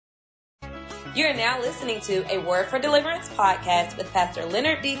You are now listening to a Word for Deliverance podcast with Pastor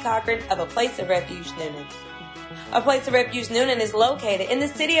Leonard D. Cochran of A Place of Refuge, Newnan. A Place of Refuge, Newnan is located in the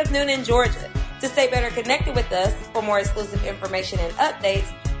city of Newnan, Georgia. To stay better connected with us, for more exclusive information and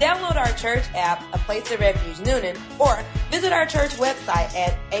updates, download our church app, A Place of Refuge, Newnan, or visit our church website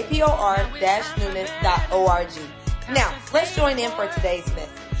at apor-newnan.org. Now, let's join in for today's message.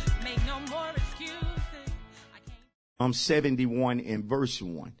 Psalm 71 and verse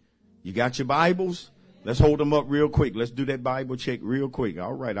 1. You got your Bibles? Let's hold them up real quick. Let's do that Bible check real quick.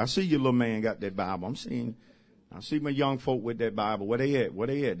 All right. I see your little man got that Bible. I see my young folk with that Bible. Where they at?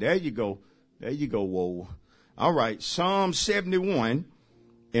 There you go. Whoa. All right. Psalm 71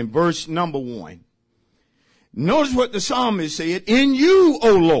 and verse number 1. Notice what the psalmist said. In you,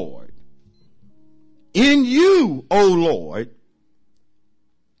 O Lord,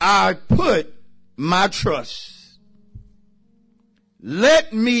 I put my trust.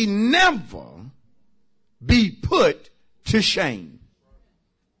 Let me never be put to shame.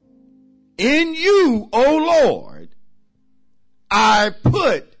 In you, O Lord, I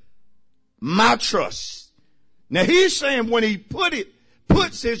put my trust. Now he's saying when he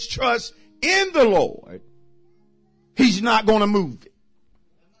puts his trust in the Lord, he's not going to move it.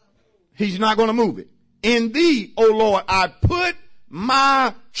 He's not going to move it. In thee, O Lord, I put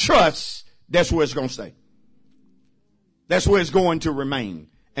my trust. That's where it's going to stay. That's where it's going to remain.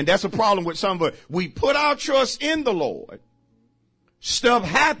 And that's a problem with some of us. We put our trust in the Lord. Stuff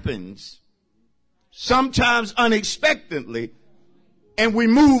happens, sometimes unexpectedly, and we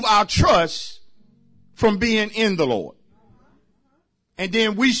move our trust from being in the Lord. And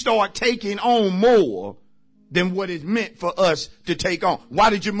then we start taking on more than what is meant for us to take on. Why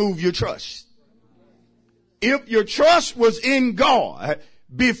did you move your trust? If your trust was in God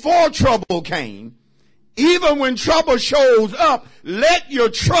before trouble came, even when trouble shows up, let your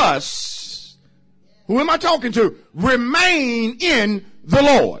trust, who am I talking to, remain in the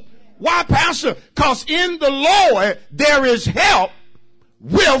Lord. Why, Pastor? Because in the Lord there is help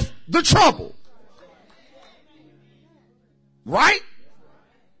with the trouble. Right?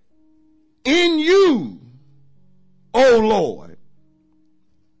 In you, O Lord.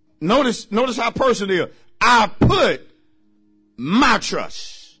 Notice how personal it is. I put my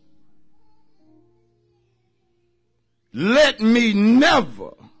trust. Let me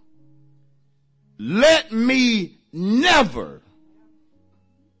never.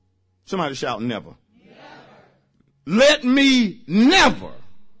 Somebody shout never. Let me never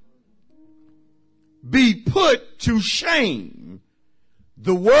be put to shame.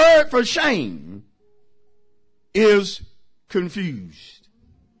 The word for shame is confused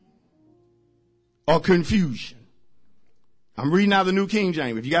or confusion. I'm reading out the New King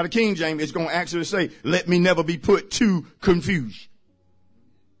James. If you got a King James, it's going to actually say, let me never be put to confusion.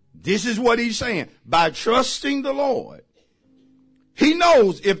 This is what he's saying. By trusting the Lord, he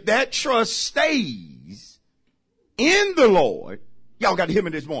knows if that trust stays in the Lord, y'all got to hear me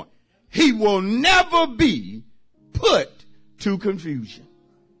this morning, he will never be put to confusion.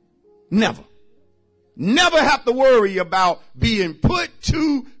 Never. Never have to worry about being put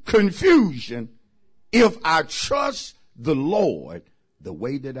to confusion if I trust the Lord the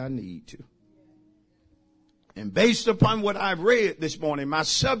way that I need to. And based upon what I've read this morning, my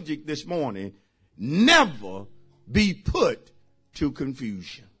subject this morning, never be put to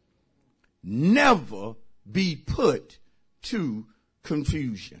confusion. Never be put to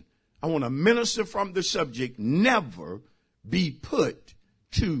confusion. I want to minister from the subject, never be put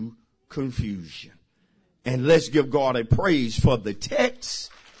to confusion. And let's give God a praise for the text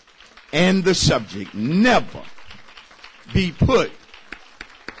and the subject. Never be put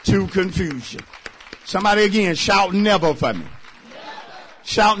to confusion. Somebody again, shout never for me. Never.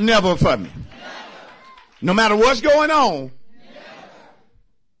 Shout never for me. Never. No matter what's going on,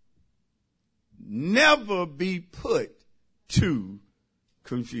 never be put to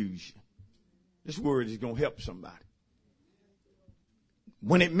confusion. This word is going to help somebody.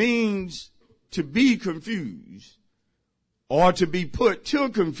 When it means to be confused or to be put to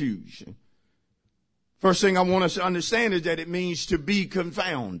confusion, first thing I want us to understand is that it means to be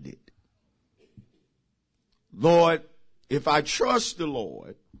confounded. Lord, if I trust the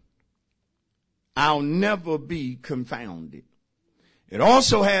Lord, I'll never be confounded. It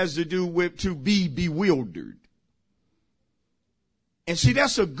also has to do with to be bewildered. And see,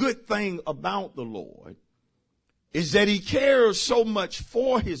 that's a good thing about the Lord, is that he cares so much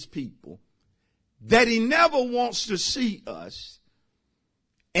for his people that he never wants to see us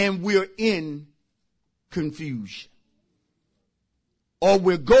and we're in confusion, or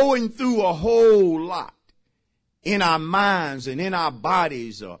we're going through a whole lot in our minds and in our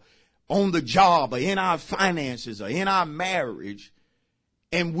bodies, on the job or in our finances or in our marriage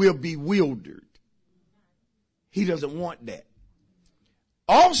and we're bewildered. He doesn't want that.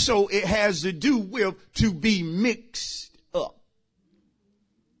 Also, it has to do with to be mixed up.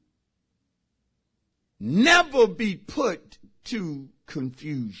 Never be put to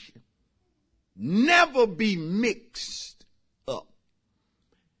confusion. Never be mixed up.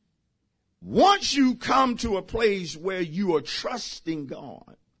 Once you come to a place where you are trusting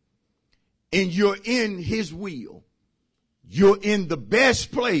God and you're in his will, you're in the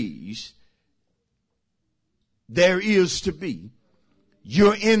best place there is to be.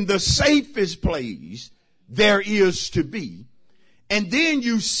 You're in the safest place there is to be. And then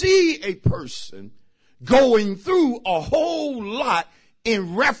you see a person going through a whole lot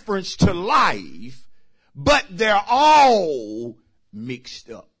in reference to life, but they're all mixed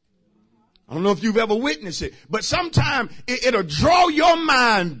up. I don't know if you've ever witnessed it, but sometimes it'll draw your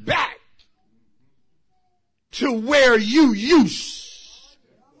mind back to where you used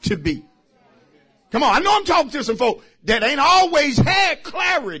to be. Come on, I know I'm talking to some folk that ain't always had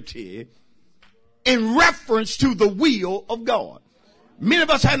clarity in reference to the will of God. Many of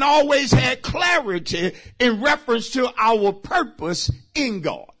us haven't always had clarity in reference to our purpose in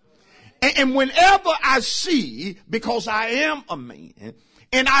God. And whenever I see, because I am a man,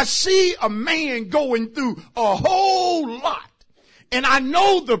 and I see a man going through a whole lot, and I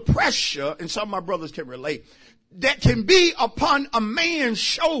know the pressure, and some of my brothers can relate, that can be upon a man's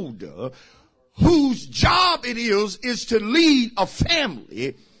shoulder whose job it is to lead a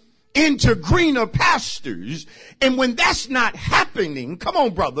family into greener pastures. And when that's not happening, come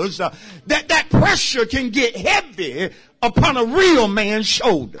on, brothers, that pressure can get heavy upon a real man's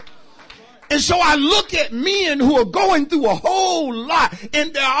shoulder. And so I look at men who are going through a whole lot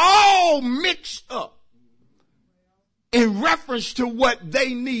and they're all mixed up in reference to what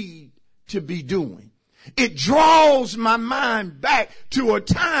they need to be doing. It draws my mind back to a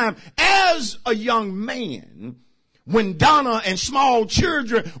time as a young man when Donna and small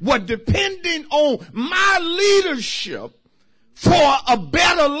children were depending on my leadership for a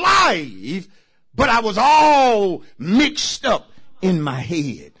better life, but I was all mixed up in my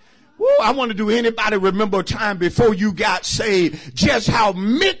head. Woo, I wonder, do anybody remember a time before you got saved just how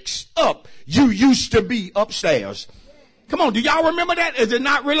mixed up you used to be upstairs? Come on, do y'all remember that? Is it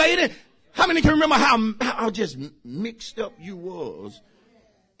not related? How many can remember how just mixed up you was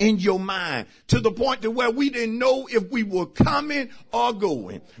in your mind to the point to where we didn't know if we were coming or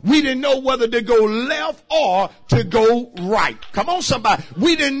going. We didn't know whether to go left or to go right. Come on, somebody.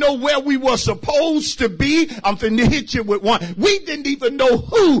 We didn't know where we were supposed to be. I'm finna hit you with one. We didn't even know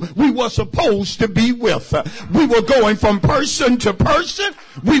who we were supposed to be with. We were going from person to person.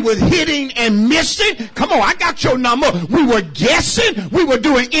 We were hitting and missing. Come on, I got your number. We were guessing. We were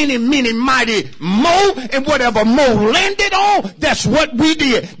doing any, mini, mighty, mo, and whatever mo landed on, that's what we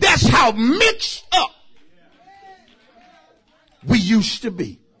did. That's how mixed up we used to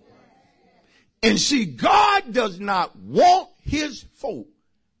be. And see, God does not want his folk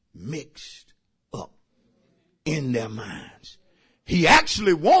mixed up in their minds. He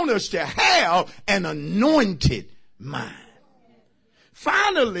actually wants us to have an anointed mind.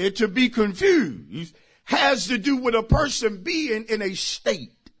 Finally, to be confused has to do with a person being in a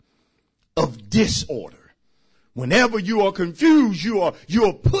state of disorder. Whenever you are confused, you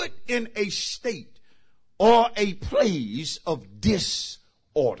are put in a state or a place of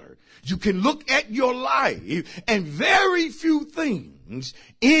disorder. You can look at your life and very few things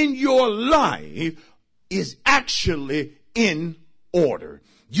in your life is actually in order.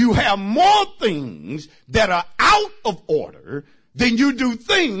 You have more things that are out of order than you do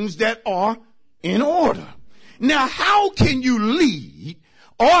things that are in order. Now, how can you lead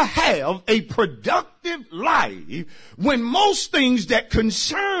or have a productive life when most things that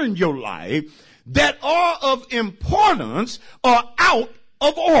concern your life that are of importance are out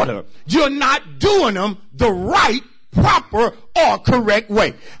of order? You're not doing them the right, proper, or correct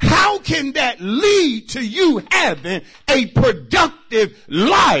way. How can that lead to you having a productive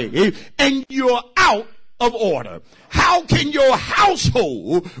life and you're out of order? How can your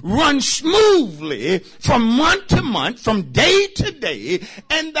household run smoothly from month to month, from day to day,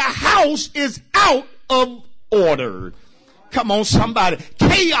 and the house is out of order? Come on, somebody.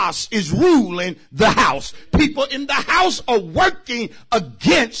 Chaos is ruling the house. People in the house are working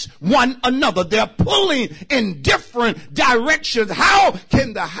against one another. They're pulling in different directions. How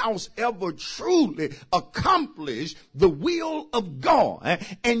can the house ever truly accomplish the will of God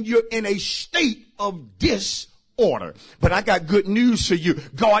and you're in a state of disorder? order. But I got good news for you.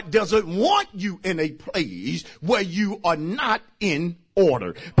 God doesn't want you in a place where you are not in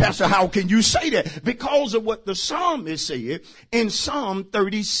order. Pastor, how can you say that? Because of what the psalmist said in Psalm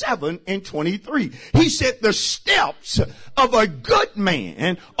 37 and 23. He said the steps of a good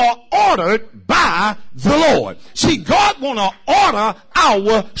man are ordered by the Lord. See, God want to order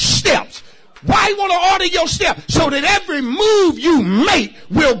our steps. Why you want to order your steps? So that every move you make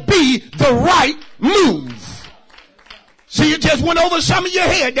will be the right move. See, it just went over some of your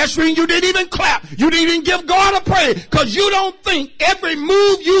head. That's when you didn't even clap. You didn't even give God a praise because you don't think every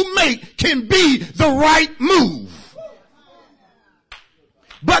move you make can be the right move.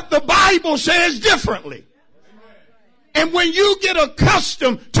 But the Bible says differently. And when you get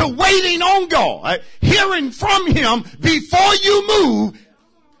accustomed to waiting on God, hearing from Him before you move,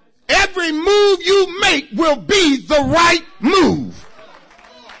 every move you make will be the right move.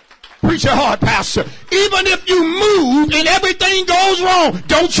 Preach your heart, Pastor. Even if you move and everything goes wrong,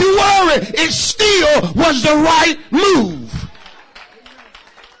 don't you worry. It still was the right move.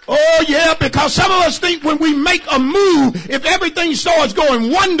 Oh, yeah, because some of us think when we make a move, if everything starts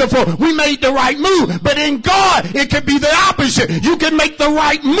going wonderful, we made the right move. But in God, it could be the opposite. You can make the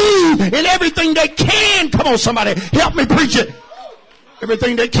right move and everything that can, come on, somebody, help me preach it.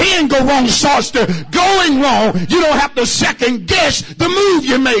 Everything that can go wrong starts to going wrong. You don't have to second guess the move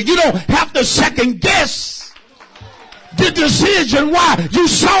you made. You don't have to second guess the decision. Why? You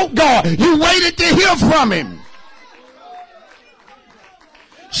sought God. You waited to hear from Him.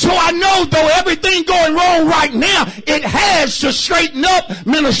 So I know though everything going wrong right now, it has to straighten up,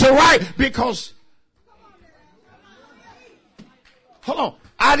 Minister Wright, because, hold on,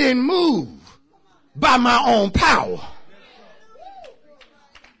 I didn't move by my own power.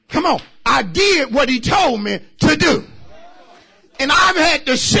 Come on. I did what He told me to do. And I've had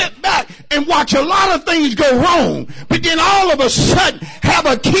to sit back and watch a lot of things go wrong. But then all of a sudden have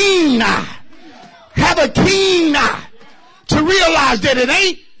a keen eye. Have a keen eye to realize that it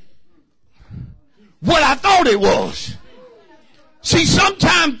ain't what I thought it was. See,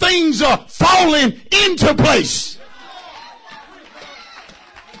 sometimes things are falling into place.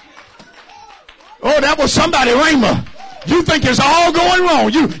 Oh, that was somebody, Rhema. You think it's all going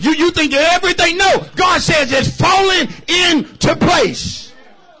wrong. You think everything. No, God says it's falling into place.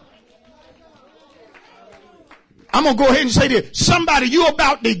 I'm going to go ahead and say this. Somebody, you're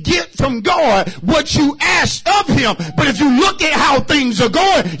about to get from God what you asked of Him. But if you look at how things are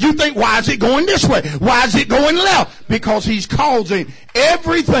going, you think, why is it going this way? Why is it going left? Because He's causing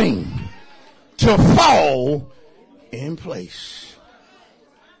everything to fall in place.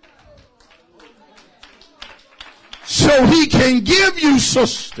 So He can give you,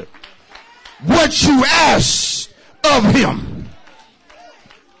 sister, what you asked of Him.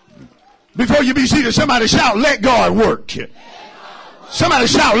 Before you be seated, somebody shout, let God work. Somebody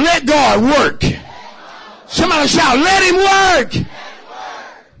shout, let God work. Somebody shout, let Him work.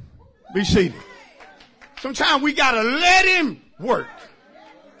 Be seated. Sometimes we got to let Him work.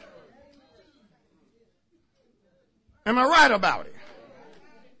 Am I right about it?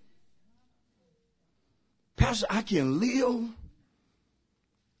 Pastor, I can live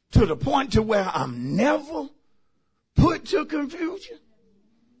to the point to where I'm never put to confusion.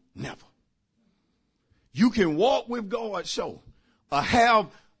 Never. You can walk with God so, or have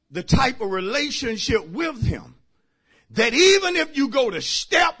the type of relationship with Him that even if you go to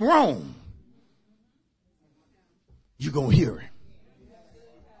step wrong, you're going to hear Him.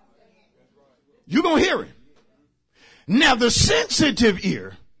 You're going to hear Him. Now the sensitive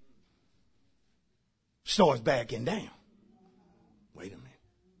ear starts backing down. Wait a minute.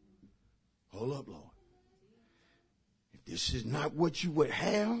 Hold up, Lord. If this is not what you would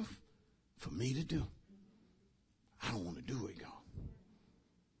have for me to do, I don't want to do it, God.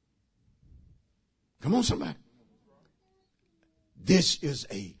 Come on, somebody. This is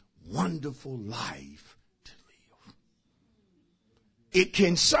a wonderful life to live. It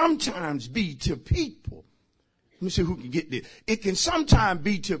can sometimes be to people. Let me see who can get this. It can sometimes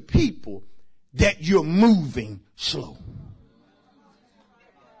be to people that you're moving slow.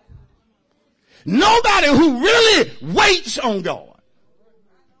 Nobody who really waits on God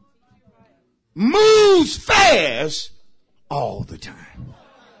moves fast all the time.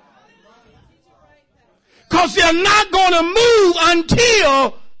 Because they're not going to move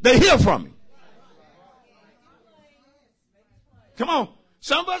until they hear from Him. Come on.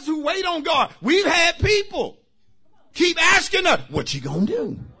 Some of us who wait on God, we've had people keep asking us, what you going to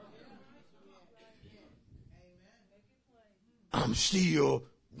do? I'm still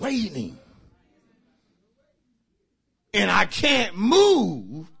waiting. And I can't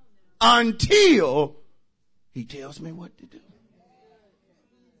move until He tells me what to do.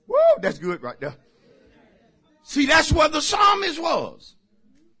 Woo, that's good right there. See, that's what the psalmist was.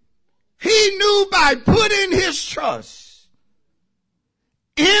 He knew by putting his trust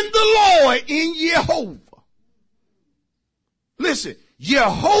in the Lord, in Jehovah. Listen,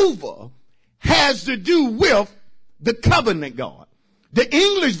 Jehovah has to do with the covenant God. The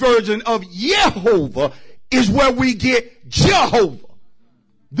English version of Jehovah is where we get Jehovah,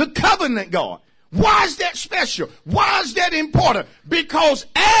 the covenant God. Why is that special? Why is that important? Because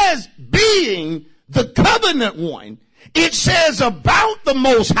as being the covenant one, it says about the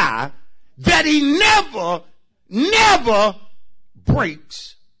Most High that he never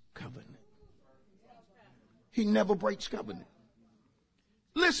breaks covenant. He never breaks covenant.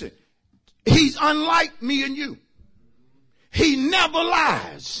 Listen, he's unlike me and you. He never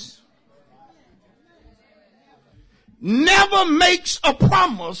lies. Never makes a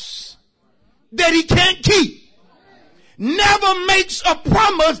promise that he can't keep. Never makes a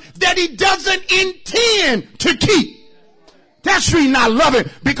promise that he doesn't intend to keep. That's the reason I love it,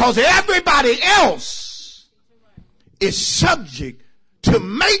 because everybody else is subject to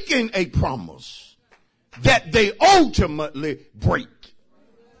making a promise that they ultimately break.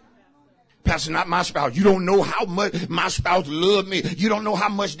 Pastor, not my spouse. You don't know how much my spouse loves me. You don't know how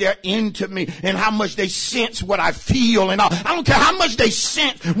much they're into me and how much they sense what I feel and all. I don't care how much they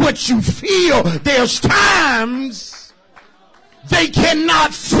sense what you feel. There's times they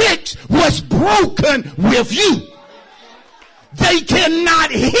cannot fix what's broken with you. They cannot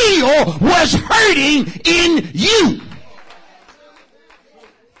heal what's hurting in you.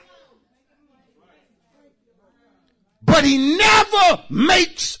 But he never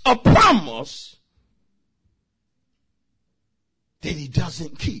makes a promise that he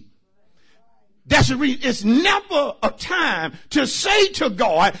doesn't keep. That's the reason. It's never a time to say to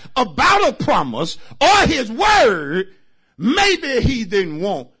God about a promise or his word, maybe he didn't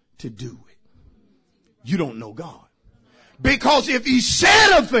want to do it. You don't know God. Because if he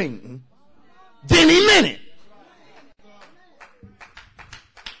said a thing, then he meant it.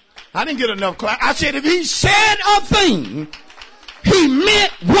 I didn't get enough clap. I said if he said a thing, he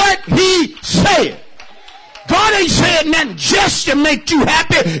meant what he said. God ain't said nothing just to make you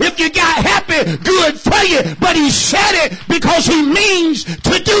happy. If you got happy, good for you. But he said it because he means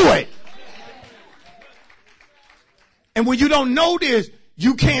to do it. And when you don't know this,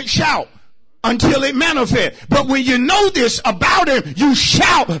 you can't shout until it manifests. But when you know this about him, you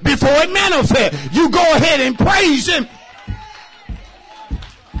shout before it manifests. You go ahead and praise him.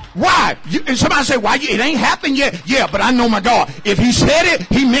 Why? And somebody say, why? It ain't happened yet. Yeah, but I know my God. If he said it,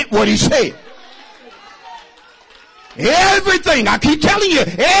 he meant what he said. Everything, I keep telling you,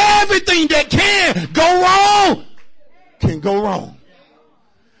 everything that can go wrong can go wrong.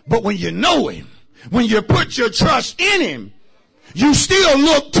 But when you know him, when you put your trust in him, you still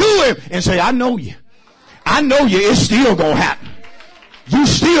look to him and say, I know you. I know you. It's still going to happen. You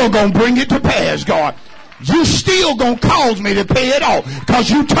still going to bring it to pass, God. You still gonna cause me to pay it off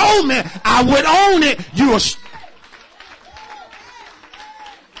because you told me I would own it. You are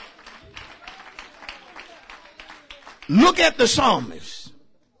look at the psalmist.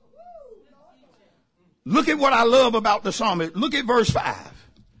 Look at what I love about the psalmist. Look at verse 5.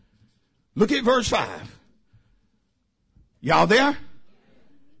 Look at verse 5. Y'all there?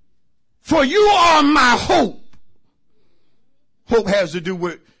 For you are my hope. Hope has to do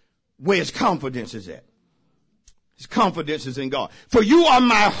with where his confidence is at. His confidence is in God. For you are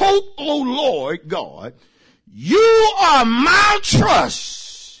my hope, O Lord God. You are my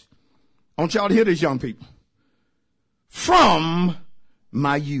trust. I want y'all to hear this, young people. From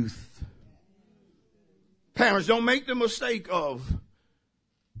my youth. Parents, don't make the mistake of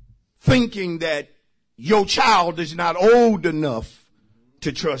thinking that your child is not old enough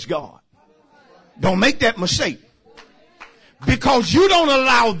to trust God. Don't make that mistake. Because you don't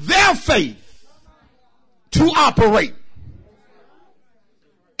allow their faith to operate.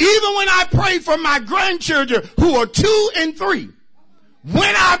 Even when I pray for my grandchildren who are 2 and 3,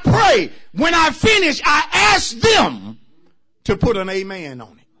 when I pray, when I finish, I ask them to put an amen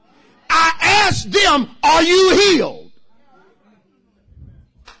on it. I ask them, are you healed?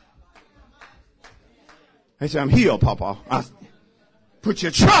 They say, I'm healed, Papa. Put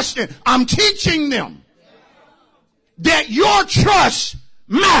your trust in. I'm teaching them that your trust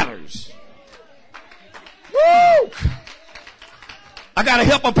matters. Woo! I got to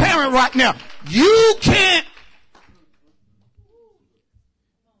help a parent right now. You can't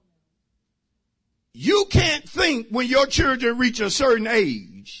think when your children reach a certain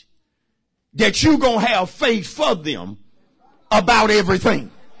age that you're going to have faith for them about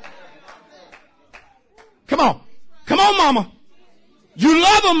everything. Come on. Come on, mama. You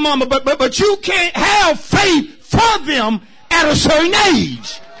love them, mama, but you can't have faith for them at a certain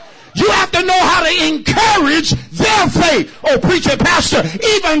age. You have to know how to encourage their faith. Oh, preacher, pastor,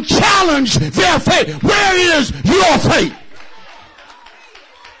 even challenge their faith. Where is your faith?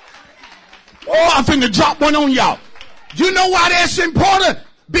 Oh, I'm finna drop one on y'all. You know why that's important?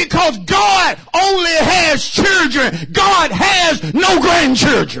 Because God only has children. God has no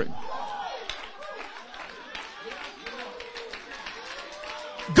grandchildren.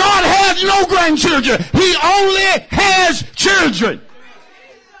 God has no grandchildren. He only has children.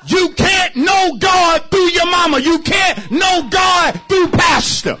 You can't know God through your mama. You can't know God through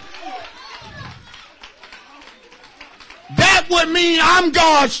pastor. That would mean I'm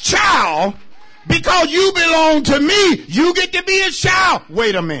God's child because you belong to me. You get to be his child.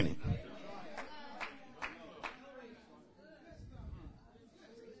 Wait a minute.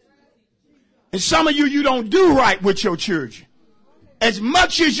 And some of you don't do right with your children. As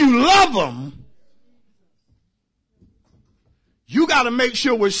much as you love them, you got to make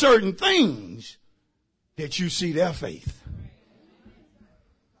sure with certain things that you see their faith.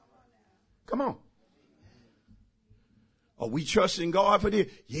 Come on. Are we trusting God for this?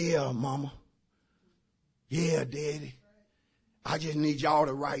 Yeah, mama. Yeah, daddy. I just need y'all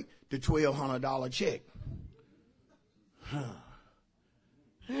to write the $1,200 check. Huh.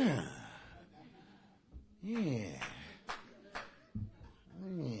 Yeah. Yeah.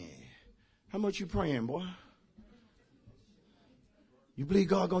 Yeah. How much you praying, boy? You believe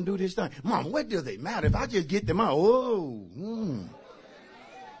God gonna do this thing? Mom, what does it matter if I just get them out? Oh.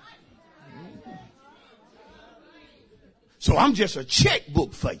 So I'm just a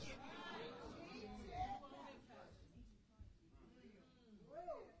checkbook for you.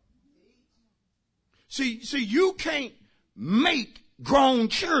 See, you can't make grown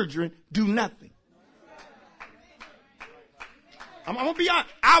children do nothing. I'm gonna be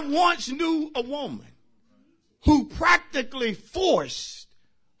honest. I once knew a woman who practically forced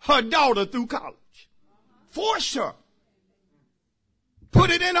her daughter through college. Forced her.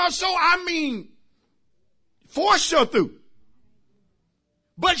 Put it in her soul. Forced her through.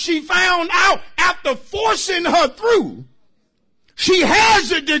 But she found out after forcing her through, she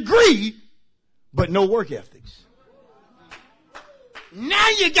has a degree, but no work ethics. Now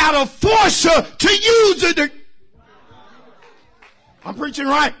you gotta force her to use a degree. I'm preaching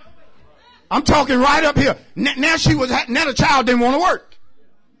right. I'm talking right up here. Now the child didn't want to work.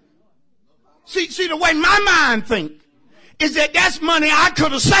 See the way my mind think is that that's money I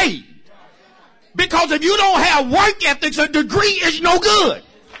could have saved. Because if you don't have work ethics, a degree is no good.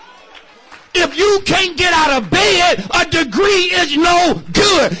 If you can't get out of bed, a degree is no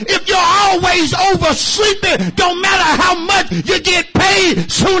good. If you're always oversleeping, don't matter how much you get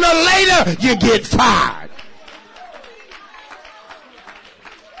paid, sooner or later you get fired.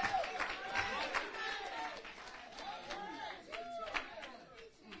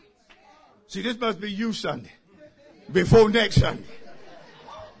 See, this must be you Sunday. Before next Sunday.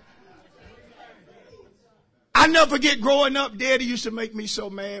 I never forget growing up, Daddy used to make me so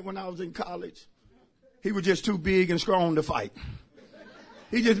mad when I was in college. He was just too big and strong to fight.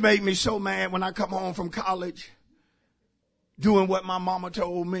 He just made me so mad when I come home from college, doing what my mama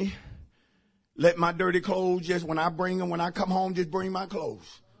told me. Let my dirty clothes when I come home, just bring my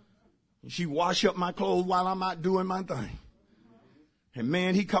clothes. And she wash up my clothes while I'm out doing my thing. And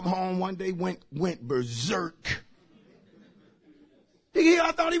man, he come home one day, went berserk.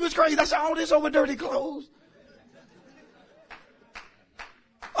 I thought he was crazy. I said, all this over dirty clothes.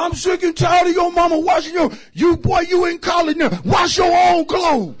 I'm sick and tired of your mama washing you in college now. Wash your own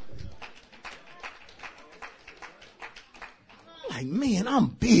clothes. Like, man, I'm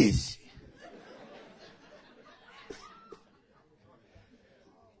busy.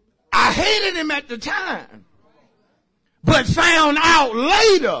 I hated him at the time. But found out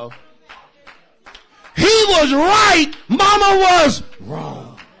later, he was right, mama was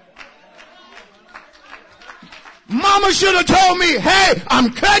wrong. Mama should have told me, hey,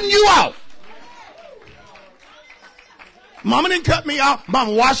 I'm cutting you off. Mama didn't cut me off.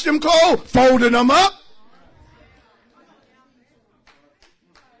 Mama washed them clothes, folded them up.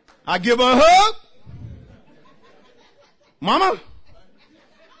 I give her a hug. Mama,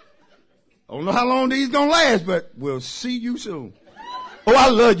 I don't know how long these gonna last, but we'll see you soon. Oh, I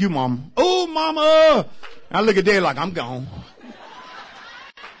love you, mama. Oh, mama. I look at Dad like I'm gone.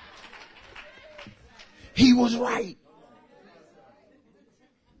 He was right.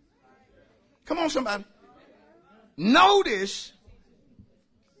 Come on, somebody. Notice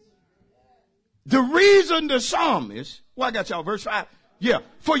the reason the psalmist, I got y'all, verse 5. Yeah.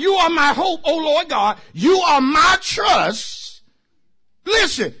 For you are my hope, O Lord God. You are my trust.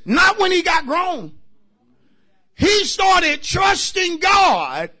 Listen, not when he got grown. He started trusting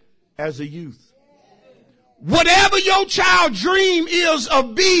God as a youth. Whatever your child's dream is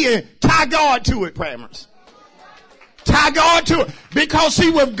of being, tie God to it, parents. Tie God to it. Because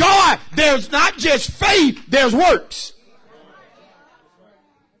see, with God, there's not just faith, there's works.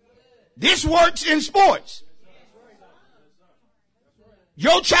 This works in sports.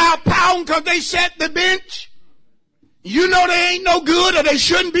 Your child pounding because they set the bench. You know they ain't no good or they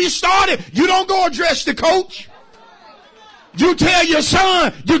shouldn't be started. You don't go address the coach. You tell your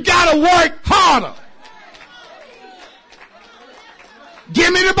son, you got to work harder.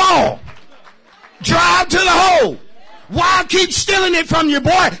 Give me the ball. Drive to the hole. Why keep stealing it from your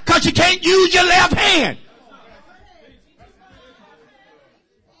boy? Because you can't use your left hand.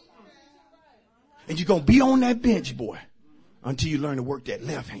 And you're going to be on that bench, boy, until you learn to work that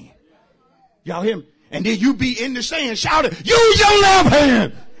left hand. Y'all hear me? And then you be in the stand shouting, use your left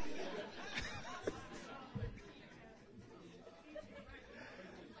hand.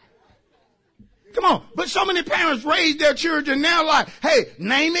 Come on. But so many parents raise their children now like, hey,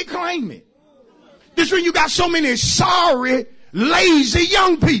 name it, claim it. This is when you got so many sorry, lazy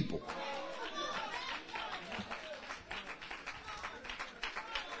young people.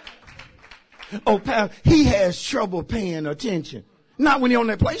 Oh, pal, he has trouble paying attention. Not when he's on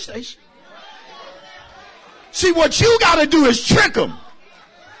that PlayStation. See, what you got to do is trick him.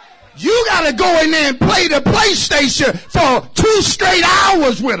 You got to go in there and play the PlayStation for 2 straight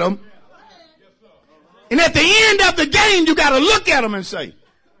hours with him. And at the end of the game, you got to look at him and say,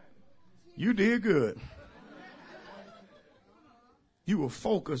 you did good. You were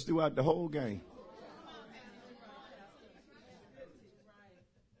focused throughout the whole game.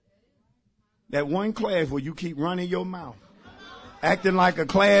 That one class where you keep running your mouth, acting like a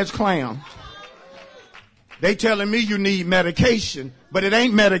class clown. They telling me you need medication, but it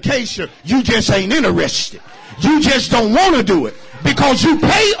ain't medication. You just ain't interested. You just don't want to do it because you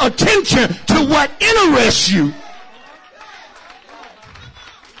pay attention to what interests you.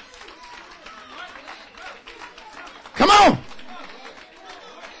 Come on.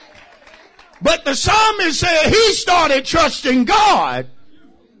 But the psalmist said he started trusting God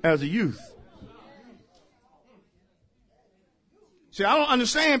as a youth. See, I don't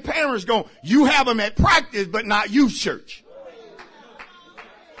understand parents going, you have them at practice, but not youth church.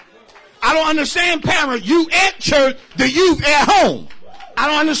 I don't understand parents, you at church, the youth at home. I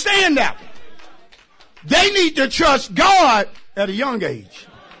don't understand that. They need to trust God at a young age.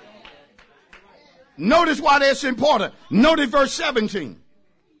 Notice why that's important. Notice verse 17.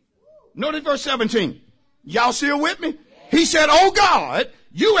 Notice verse 17. Y'all still with me? He said, oh God,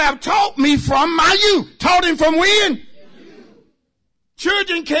 you have taught me from my youth. Taught him from when?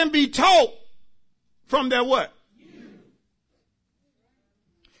 Children can be taught from their what?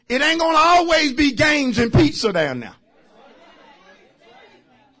 It ain't going to always be games and pizza down there.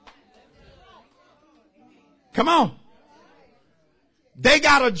 Come on. They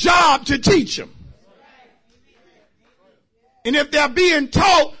got a job to teach them. And if they're being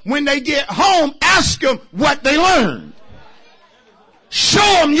taught when they get home, ask them what they learned. Show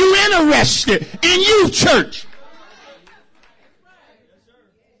them you interested in youth church.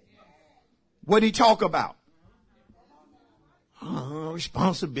 What he talk about?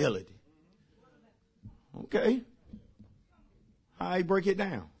 Responsibility. Okay. How you break it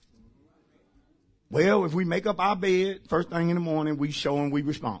down? Well, if we make up our bed first thing in the morning, we show them we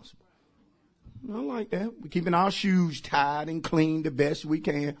responsible. I like that. We're keeping our shoes tied and clean the best we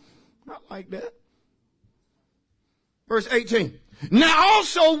can. I like that. Verse 18. Now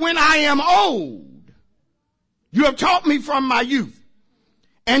also when I am old, you have taught me from my youth.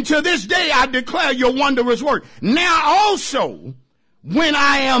 And to this day I declare your wondrous work. Now also, when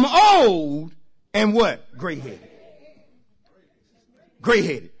I am old and what? Gray-headed.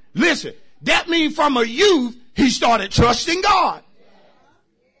 Gray-headed. Listen, that means from a youth, he started trusting God.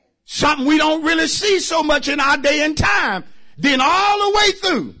 Something we don't really see so much in our day and time. Then all the way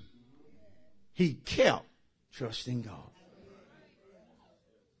through, he kept trusting God.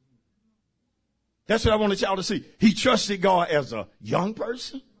 That's what I wanted y'all to see. He trusted God as a young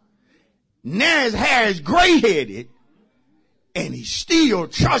person. Now his hair is gray-headed. And he still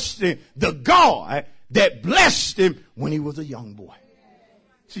trusted the God that blessed him when he was a young boy.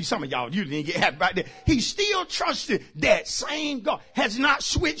 See, some of y'all, you didn't get happy about that. He still trusted that same God. Has not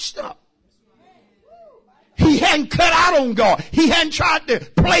switched up. He hadn't cut out on God. He hadn't tried to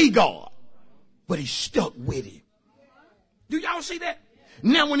play God. But he stuck with him. Do y'all see that?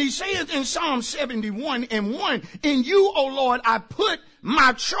 Now, when he says in Psalm 71:1, in you, O Lord, I put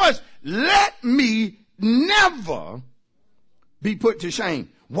my trust. Let me never be put to shame.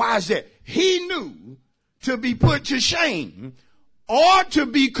 Why is that? He knew to be put to shame or to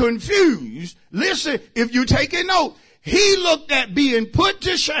be confused. Listen, if you take a note, he looked at being put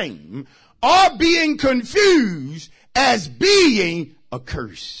to shame or being confused as being a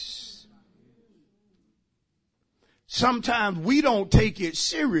curse. Sometimes we don't take it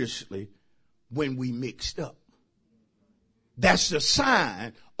seriously when we mixed up. That's the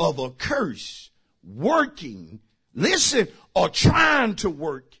sign of a curse working, listen, or trying to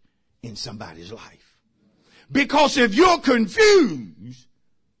work in somebody's life. Because if you're confused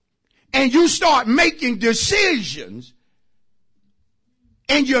and you start making decisions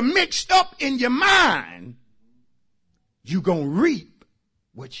and you're mixed up in your mind, you're going to reap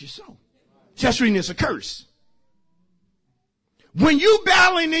what you sow. Just reading, it's a curse. When you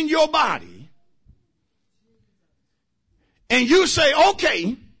battling in your body and you say,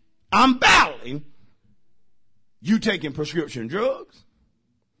 okay, I'm battling, you taking prescription drugs,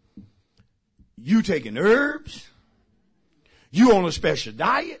 you taking herbs, you on a special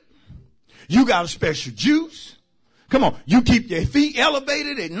diet, you got a special juice. Come on, you keep your feet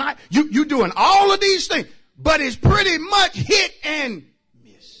elevated at night. You doing all of these things, but it's pretty much hit and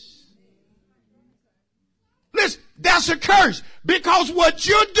miss. Listen, that's a curse, because what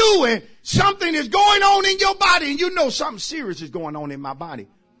you're doing, something is going on in your body, and you know something serious is going on in my body,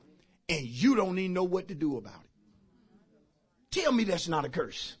 and you don't even know what to do about it. Tell me that's not a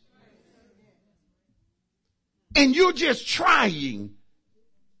curse. And you're just trying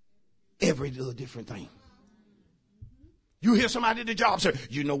every little different thing. You hear somebody at the job say,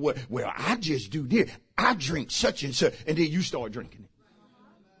 you know what? Well, I just do this. I drink such and such. And then you start drinking it.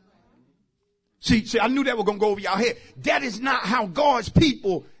 See, I knew that was going to go over your head. That is not how God's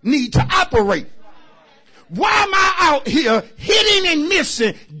people need to operate. Why am I out here hitting and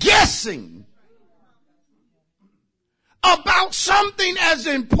missing, guessing about something as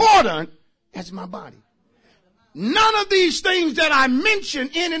important as my body? None of these things that I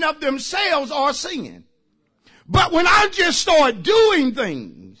mentioned in and of themselves are sin. But when I just start doing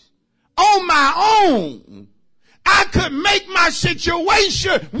things on my own, I could make my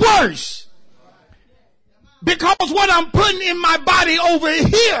situation worse. Because what I'm putting in my body over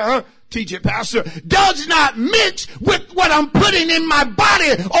here, teach it, Pastor, does not mix with what I'm putting in my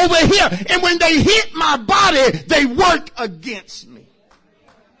body over here. And when they hit my body, they work against me.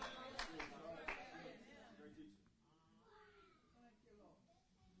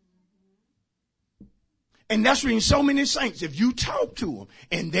 And that's when so many saints, if you talk to them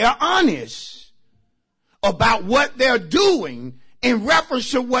and they're honest about what they're doing in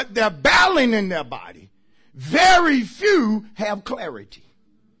reference to what they're battling in their body, very few have clarity.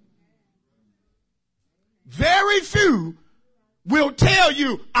 Very few will tell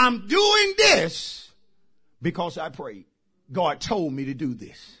you, I'm doing this because I prayed. God told me to do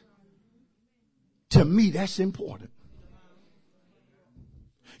this. To me, that's important.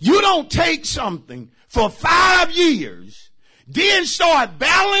 You don't take something for 5 years, then start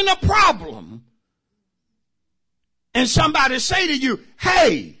battling a problem, and somebody say to you,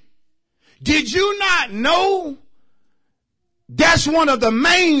 hey, did you not know that's one of the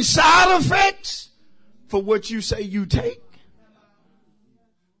main side effects for what you say you take?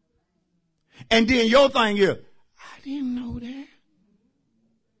 And then your thing is, I didn't know that.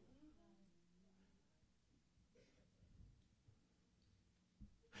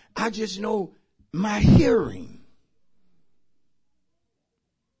 I just know my hearing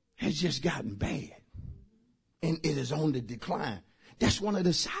has just gotten bad and it is on the decline. That's one of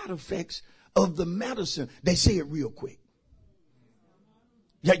the side effects of the medicine. They say it real quick.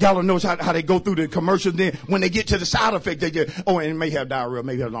 Y'all don't know how they go through the commercials. Then when they get to the side effect, they get, oh, and it may have diarrhea,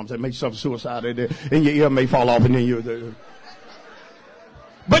 maybe have lumps, maybe suffer suicide, and your ear may fall off, and then you.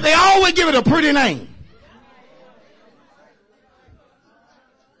 But they always give it a pretty name.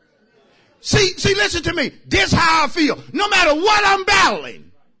 See, listen to me. This is how I feel. No matter what I'm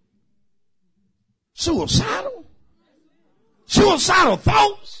battling. Suicidal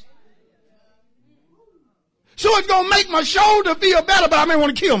thoughts. So it's going to make my shoulder feel better, but I may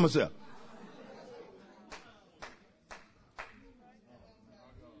want to kill myself.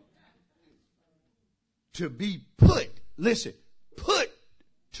 To be put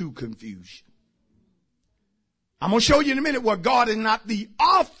to confusion. I'm going to show you in a minute where God is not the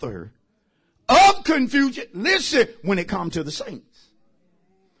author of confusion. Listen, when it comes to the saints.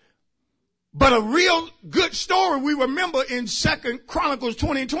 But a real good story we remember in 2 Chronicles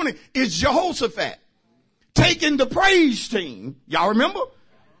 20:20 is Jehoshaphat. taking the praise team. Y'all remember?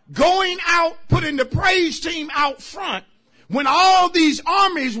 Going out, putting the praise team out front when all these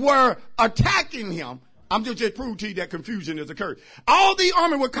armies were attacking him. I'm just proving to you that confusion has occurred. All the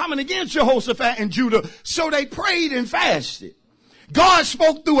army were coming against Jehoshaphat and Judah, so they prayed and fasted. God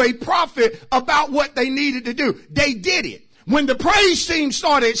spoke through a prophet about what they needed to do. They did it. When the praise team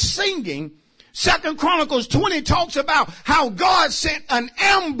started singing, 2 Chronicles 20 talks about how God sent an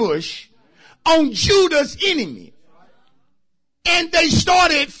ambush on Judah's enemy. And they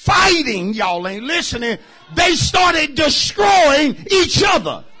started fighting. Y'all ain't listening. They started destroying each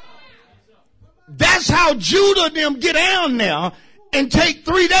other. That's how Judah them get down now and take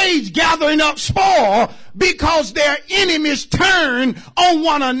 3 days gathering up spoil because their enemies turn on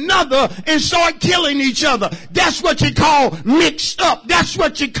one another and start killing each other. That's what you call mixed up. That's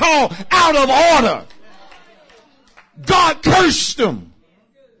what you call out of order. God cursed them.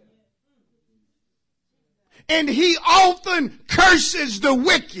 And he often curses the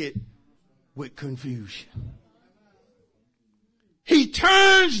wicked with confusion. He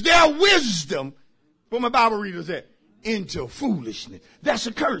turns their wisdom, where my Bible readers at, into foolishness. That's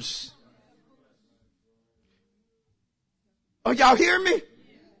a curse. Are y'all hearing me?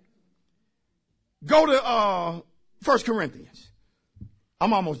 Go to 1 Corinthians.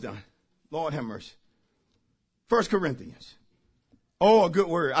 I'm almost done. Lord have mercy. 1 Corinthians. Oh, a good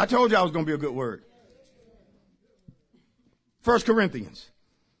word. I told you I was going to be a good word. 1 Corinthians.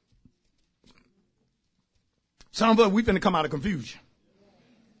 Some of us, we finna come out of confusion.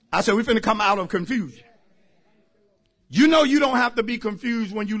 I said we finna come out of confusion. You know you don't have to be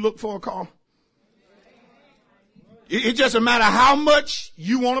confused when you look for a car. It doesn't matter how much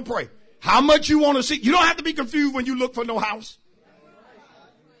you want to pray, how much you want to see. You don't have to be confused when you look for no house.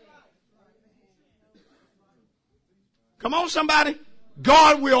 Come on, somebody.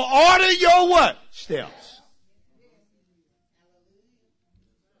 God will order your what? Steps.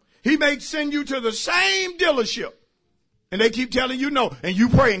 He may send you to the same dealership. And they keep telling you no. And you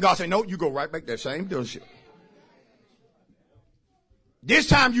pray and God say, no, you go right back to that same dealership. This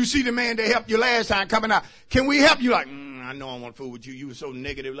time you see the man that helped you last time coming out. Can we help you? Like, I know I want to fool with you. You were so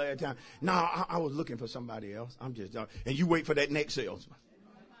negative last time. No, I was looking for somebody else. I'm just done. And you wait for that next salesman.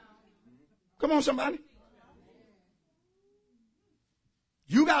 Come on, somebody.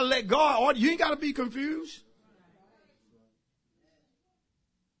 You got to let God order. You ain't got to be confused.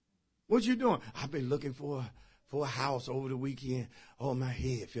 What you doing? I've been looking for a house over the weekend. Oh, my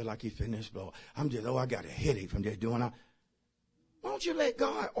head feel like it's finna explode. I got a headache from just doing that. Why don't you let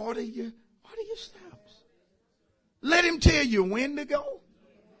God order your steps? Let him tell you when to go.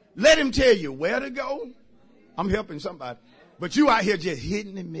 Let him tell you where to go. I'm helping somebody. But you out here just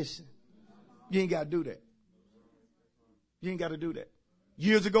hitting and missing. You ain't got to do that. You ain't got to do that.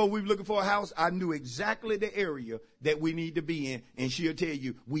 Years ago, we were looking for a house. I knew exactly the area that we need to be in. And she'll tell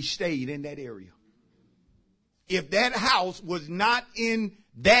you, we stayed in that area. If that house was not in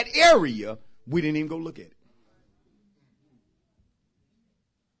that area, we didn't even go look at it.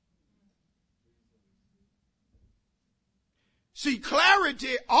 See,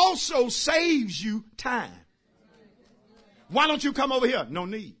 clarity also saves you time. Why don't you come over here? No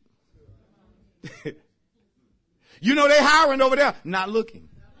need. You know they're hiring over there, not looking.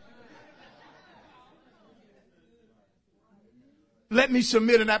 Let me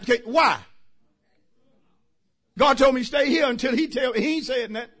submit an application. Why? God told me stay here until he ain't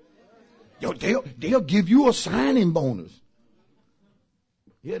saying that. Yo, they'll give you a signing bonus.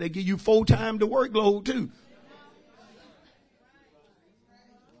 Yeah, they give you full time to workload too.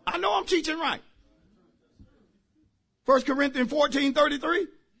 I know I'm teaching right. 1 Corinthians 14:33.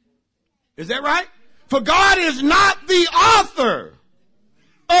 Is that right? For God is not the author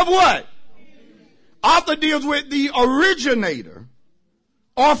of what? Author deals with the originator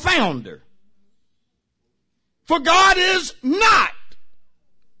or founder. For God is not.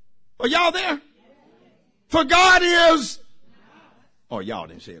 Are y'all there? For God is. Oh, y'all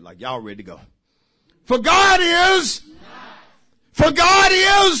didn't say it like y'all ready to go. For God is. For God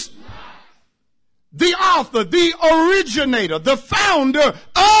is the author, the originator, the founder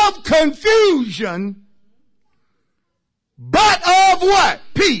of confusion, but of what?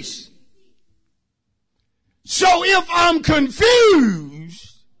 Peace. So if I'm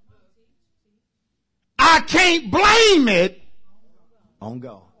confused, I can't blame it on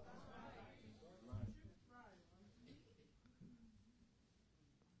God.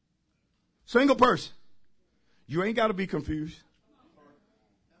 Single person, you ain't got to be confused.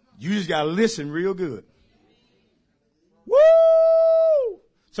 You just got to listen real good. Woo!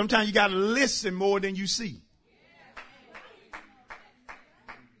 Sometimes you got to listen more than you see.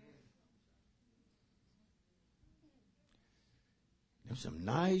 Some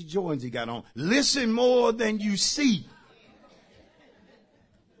nice Jordans he got on. Listen more than you see.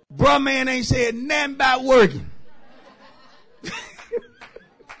 Bruh man ain't said nothing about working.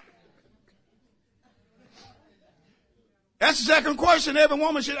 That's the second question every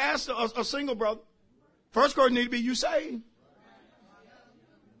woman should ask a single brother. First question need to be, you saved?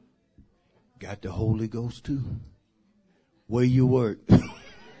 Got the Holy Ghost too. Where you work?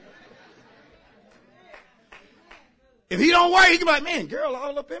 If he don't work, he can be like, man, girl,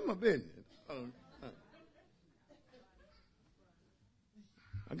 all up in my business.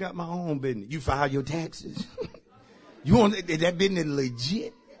 I got my own business. You file your taxes. You want that business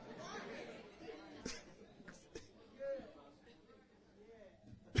legit?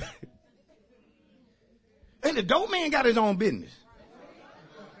 And the dope man got his own business.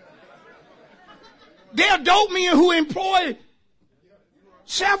 There are dope men who employ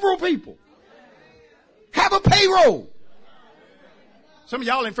several people. Have a payroll. Some of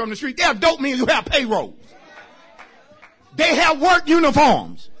y'all ain't from the street. There are dope men who have payrolls. They have work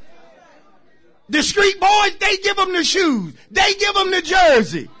uniforms. The street boys, they give them the shoes. They give them the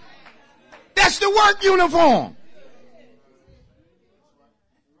jersey. That's the work uniform.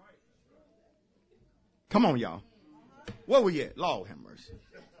 Come on, y'all. Where we at? Lord have mercy.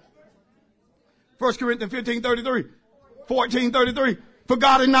 1 Corinthians 15:33. 14:33. For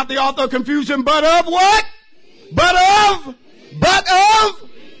God is not the author of confusion, but of what? But of,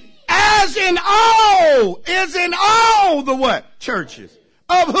 as in all the what? Churches.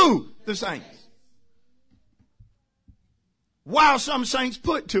 Of who? The saints. While some saints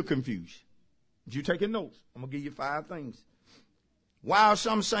put to confusion. If you taking notes, I'm going to give you 5 things. While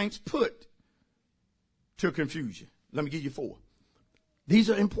some saints put to confusion. Let me give you 4. These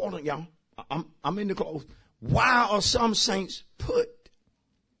are important, y'all. I'm in the close. Why are some saints put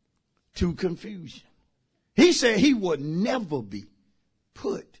to confusion? He said he would never be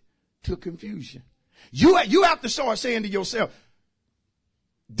put to confusion. You have to start saying to yourself,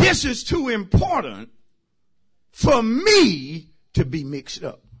 this is too important for me to be mixed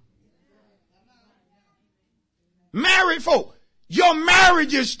up. Married folk, your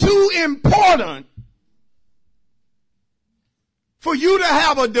marriage is too important for you to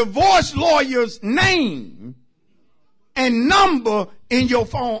have a divorce lawyer's name and number in your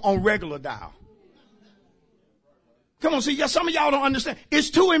phone on regular dial. Come on, see, some of y'all don't understand. It's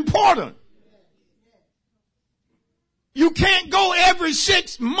too important. You can't go every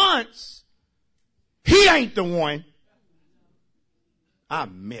 6 months. He ain't the one. I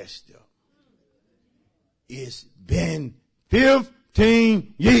messed up. It's been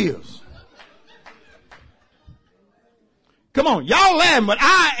 15 years. Come on, y'all laughing, but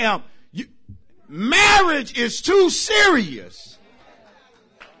I am. Marriage is too serious.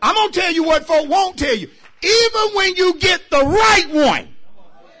 I'm going to tell you what folk won't tell you. Even when you get the right one,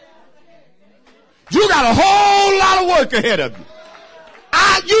 you got a whole lot of work ahead of you.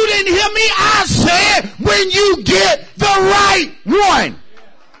 You didn't hear me? I said when you get the right one.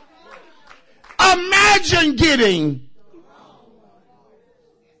 Imagine getting.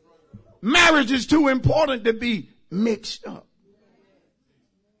 Marriage is too important to be mixed up.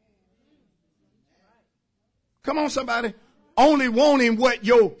 Come on, somebody. Only wanting what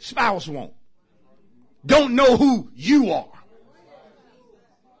your spouse wants. Don't know who you are.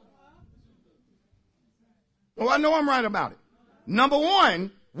 Well, I know I'm right about it. Number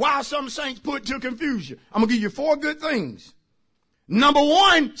 1, why some saints put to confusion. I'm going to give you 4 good things. Number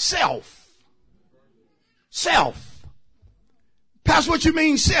 1, self. Self. Pastor, what you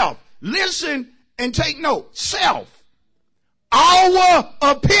mean self? Listen and take note. Self. Our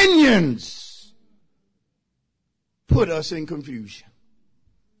opinions put us in confusion.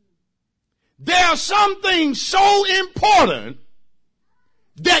 There are some things so important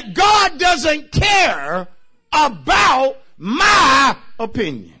that God doesn't care about my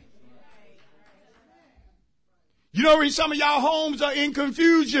opinion. You know, when some of y'all homes are in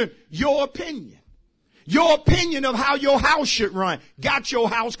confusion, your opinion. Your opinion of how your house should run got your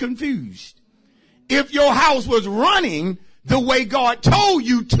house confused. If your house was running the way God told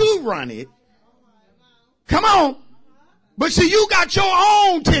you to run it, come on. But see, you got your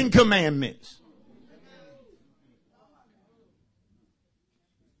own 10 commandments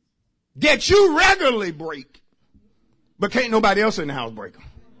that you regularly break, but can't nobody else in the house break them.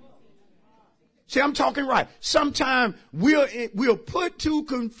 See, I'm talking right. Sometimes we'll put to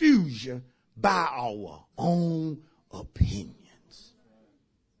confusion by our own opinions.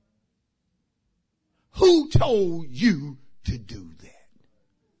 Who told you to do that?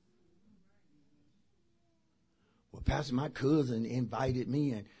 Well, Pastor, my cousin invited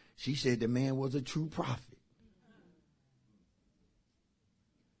me and she said the man was a true prophet.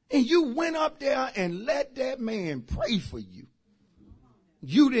 And you went up there and let that man pray for you.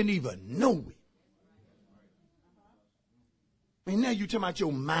 You didn't even know it. And now you talking about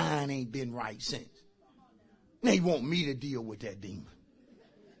your mind ain't been right since. Now you want me to deal with that demon.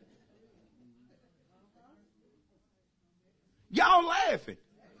 Y'all laughing.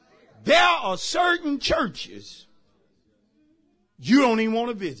 There are certain churches you don't even want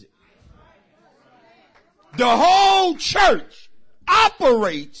to visit. The whole church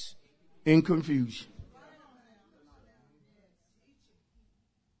operates in confusion.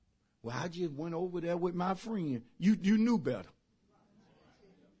 Well, I just went over there with my friend. You knew better.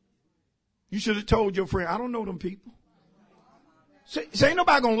 You should have told your friend, I don't know them people. Say ain't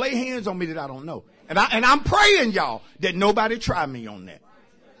nobody going to lay hands on me that I don't know. And I'm praying, y'all, that nobody try me on that.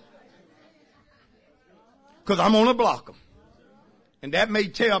 Because I'm going to block them. And that may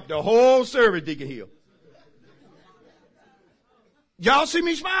tear up the whole service, Deacon Hill. Y'all see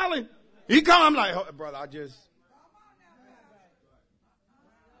me smiling? He come, I'm like, oh, brother,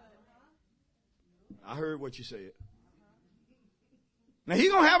 I heard what you said. Now he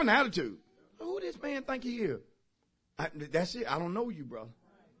going to have an attitude. Who this man think he is? That's it. I don't know you, brother.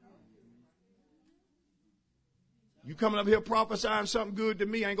 You coming up here prophesying something good to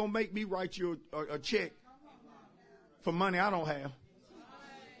me ain't going to make me write you a check for money I don't have.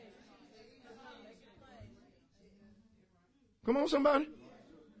 Come on, somebody.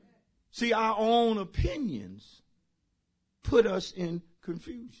 See, our own opinions put us in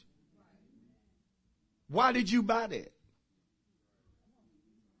confusion. Why did you buy that?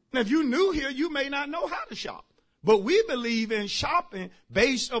 Now, if you new here, you may not know how to shop. But we believe in shopping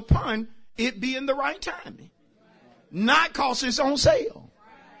based upon it being the right timing. Not because it's on sale.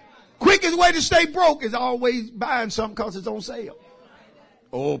 Quickest way to stay broke is always buying something because it's on sale.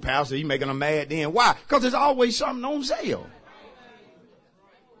 Oh, Pastor, you making them mad then. Why? Because there's always something on sale.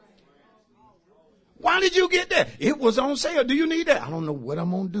 Why did you get that? It was on sale. Do you need that? I don't know what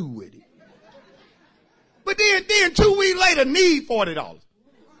I'm going to do with it. But then 2 weeks later, need $40.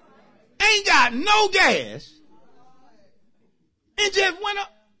 Ain't got no gas. And just went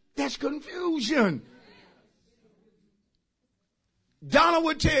up. That's confusion. Donna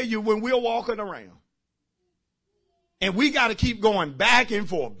would tell you when we're walking around. And we got to keep going back and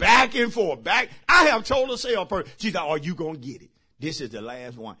forth, back and forth, back. I have told a salesperson, she's like, are you going to get it? This is the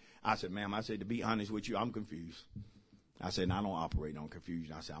last one. I said, ma'am, I said, to be honest with you, I'm confused. I said, I don't operate on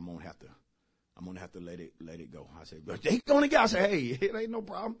confusion. I said, I'm going to have to let it go. I said, but they going to get, I said, hey, it ain't no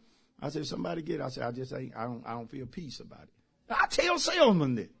problem. I said, somebody get it. I said, I don't feel peace about it. I tell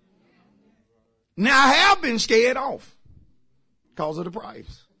salesmen that. Now I have been scared off because of the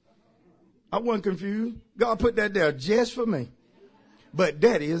price. I wasn't confused. God put that there just for me. But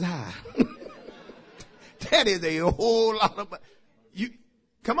that is high. That is a whole lot of,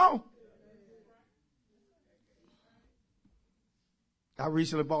 come on. I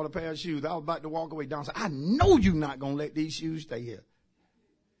recently bought a pair of shoes. I was about to walk away. Don said, I know you're not going to let these shoes stay here.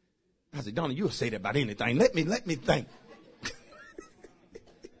 I said, Donna, you'll say that about anything. Let me think.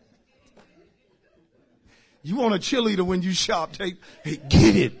 You want a cheerleader when you shop, hey,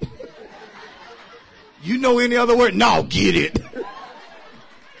 get it. You know any other word? No, get it.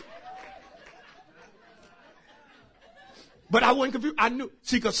 But I wasn't confused. I knew.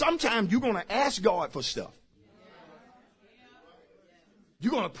 See, because sometimes you're going to ask God for stuff.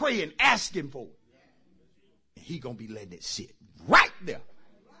 You're going to pray and ask him for it. And he's going to be letting it sit right there.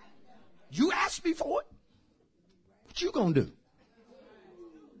 You asked me for it. What you going to do?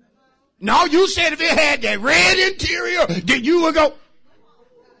 No, you said if it had that red interior, then you would go.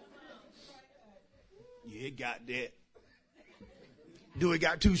 Yeah, it got that. Do it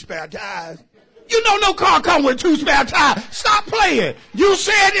got 2 spare tires? You know no car come with 2 spare tires. Stop playing. You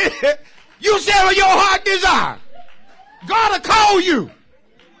said it. You said what your heart desire. God will call you.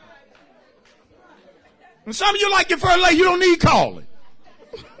 And some of you like your first lady, you don't need calling.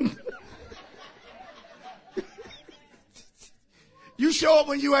 You show up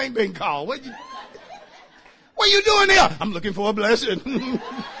when you ain't been called. What you doing there? I'm looking for a blessing.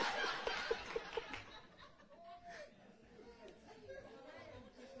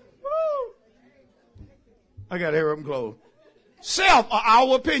 I got to hear them close. Self or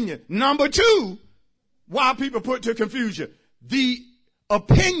our opinion. Number 2, why people put to confusion. The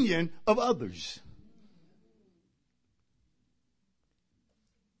opinion of others.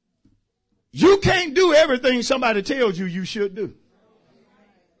 You can't do everything somebody tells you you should do.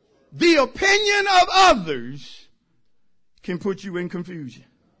 The opinion of others can put you in confusion.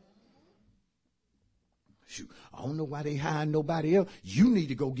 Shoot, I don't know why they hire nobody else. You need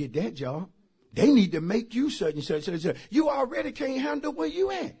to go get that job. They need to make you such and such and such. You already can't handle where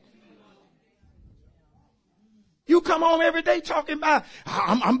you at. You come home every day talking about,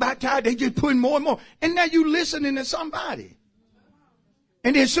 I'm baptized. They just putting more and more. And now you listening to somebody.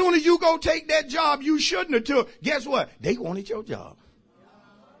 And as soon as you go take that job you shouldn't have took, guess what? They wanted your job.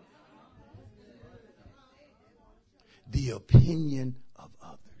 The opinion of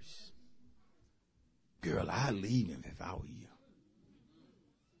others. Girl, I'd leave him if I were you.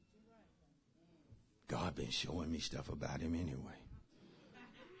 God been showing me stuff about him anyway.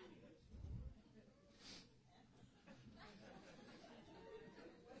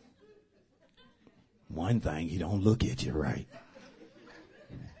 One thing, he don't look at you right.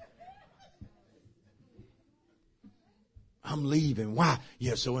 I'm leaving. Why?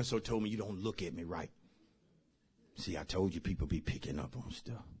 Yeah, so-and-so told me you don't look at me right. See, I told you people be picking up on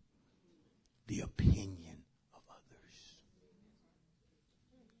stuff. The opinion of others.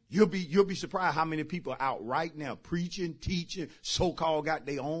 You'll be surprised how many people are out right now preaching, teaching, so-called got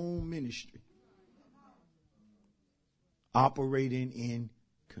their own ministry. Operating in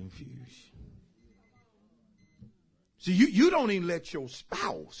confusion. See, you don't even let your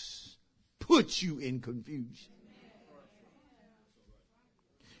spouse put you in confusion.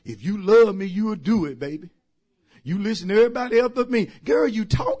 If you love me, you'll do it, baby. You listen to everybody else but me. Girl, you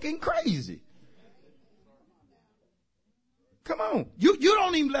talking crazy. Come on. You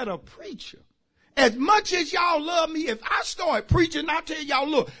don't even let a preacher. As much as y'all love me, if I start preaching, I'll tell y'all,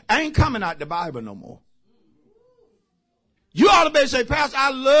 look, I ain't coming out the Bible no more. You ought to better say, Pastor,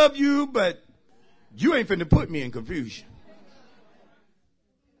 I love you, but you ain't finna put me in confusion.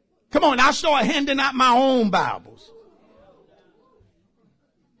 Come on, I start handing out my own Bibles.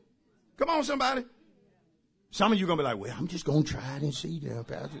 Come on, somebody. Some of you going to be like, well, I'm just going to try it and see there,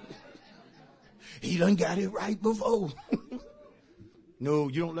 Pastor. He done got it right before. No,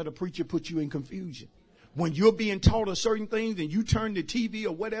 you don't let a preacher put you in confusion. When you're being taught a certain things and you turn the TV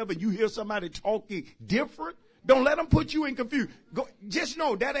or whatever, you hear somebody talking different, don't let them put you in confusion. Just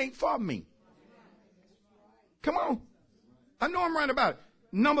know that ain't for me. Come on. I know I'm right about it.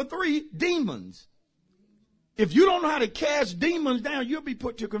 Number 3, demons. If you don't know how to cast demons down, you'll be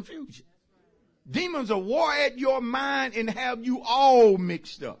put to confusion. Demons will war at your mind and have you all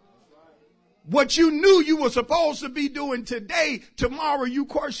mixed up. What you knew you were supposed to be doing today, tomorrow you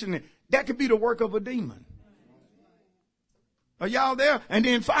question it. That could be the work of a demon. Are y'all there? And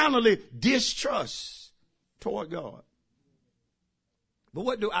then finally, distrust toward God. But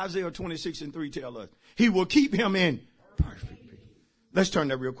what do Isaiah 26:3 tell us? He will keep him in perfect peace. Let's turn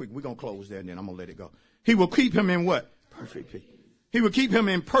that real quick. We're going to close there and then I'm going to let it go. He will keep him in what? Perfect peace. He will keep him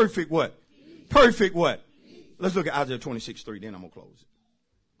in perfect what? Perfect what? Let's look at Isaiah 26:3, then I'm going to close it.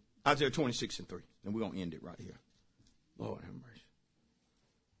 Isaiah 26:3, and we're going to end it right here. Lord have mercy.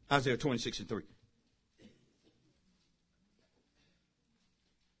 Isaiah 26:3.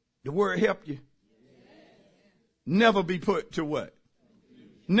 The word help you. Never be put to what?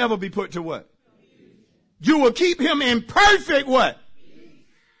 Never be put to what? You will keep him in perfect what?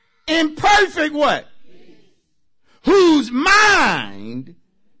 In perfect what? Whose mind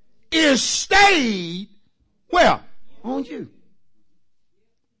is stayed where? On you.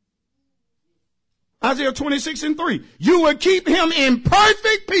 Isaiah 26:3. You will keep him in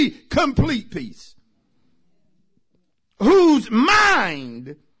perfect peace, complete peace. Whose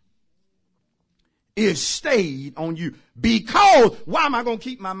mind is stayed on you. Because, why am I going to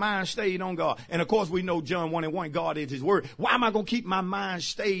keep my mind stayed on God? And of course we know John 1:1, God is his word. Why am I going to keep my mind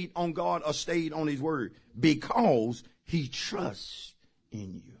stayed on God or stayed on his word? Because he trusts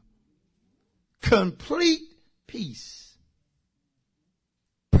in you. Complete peace.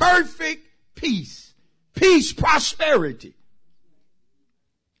 Perfect peace. Peace, prosperity.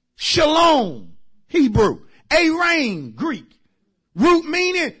 Shalom, Hebrew. Arein, Greek. Root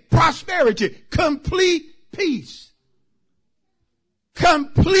meaning prosperity. Complete peace.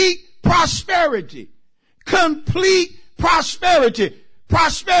 Complete prosperity. Complete prosperity.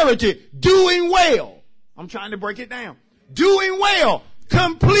 Prosperity. Doing well. I'm trying to break it down. Doing well.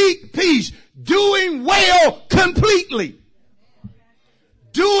 Complete peace. Doing well completely.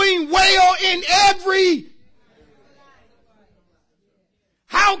 Doing well in every.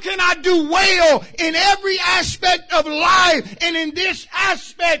 How can I do well in every aspect of life, and in this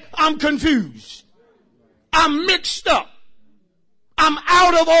aspect I'm confused? I'm mixed up. I'm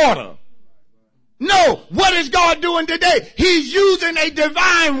out of order. No, what is God doing today? He's using a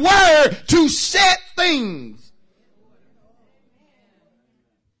divine word to set things.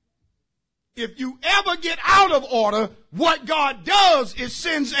 If you ever get out of order, what God does is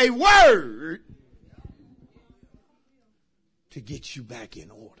sends a word to get you back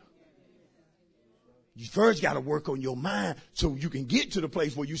in order. You first got to work on your mind so you can get to the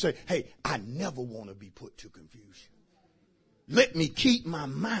place where you say, hey, I never want to be put to confusion. Let me keep my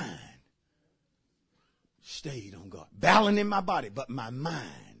mind stayed on God. Battling in my body, but my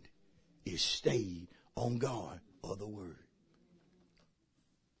mind is stayed on God or the word.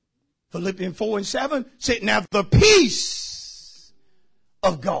 Philippians 4:7 said, now the peace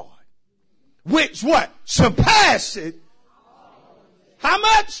of God, which what? Surpasseth. How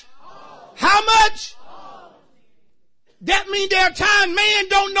much? How much? That means there are times man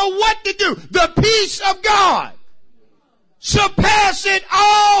don't know what to do. The peace of God surpasseth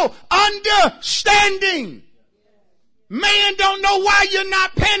all understanding. Man don't know why you're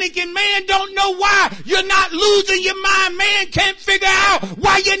not panicking. Man don't know why you're not losing your mind. Man can't figure out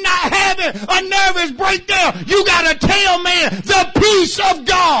why you're not having a nervous breakdown. You got to tell man the peace of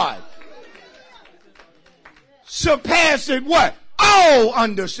God surpasseth what? All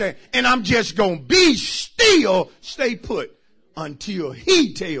understand. And I'm just going to be still, stay put until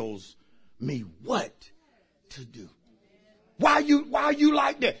he tells me what to do. Why you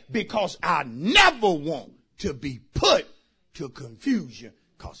like that? Because I never want to be put to confusion,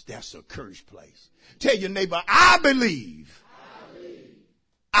 because that's a cursed place. Tell your neighbor, I believe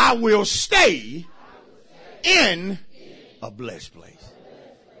I will stay in a blessed place.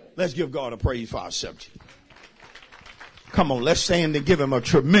 Let's give God a praise for our subject. Come on, let's stand and give him a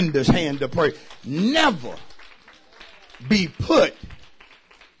tremendous hand to pray. Never be put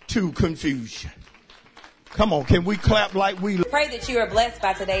to confusion. Come on, can we clap like we pray that you are blessed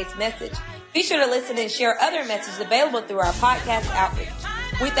by today's message. Be sure to listen and share other messages available through our podcast outreach.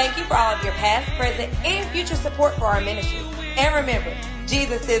 We thank you for all of your past, present, and future support for our ministry. And remember,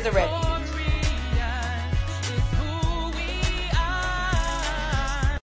 Jesus is a refuge.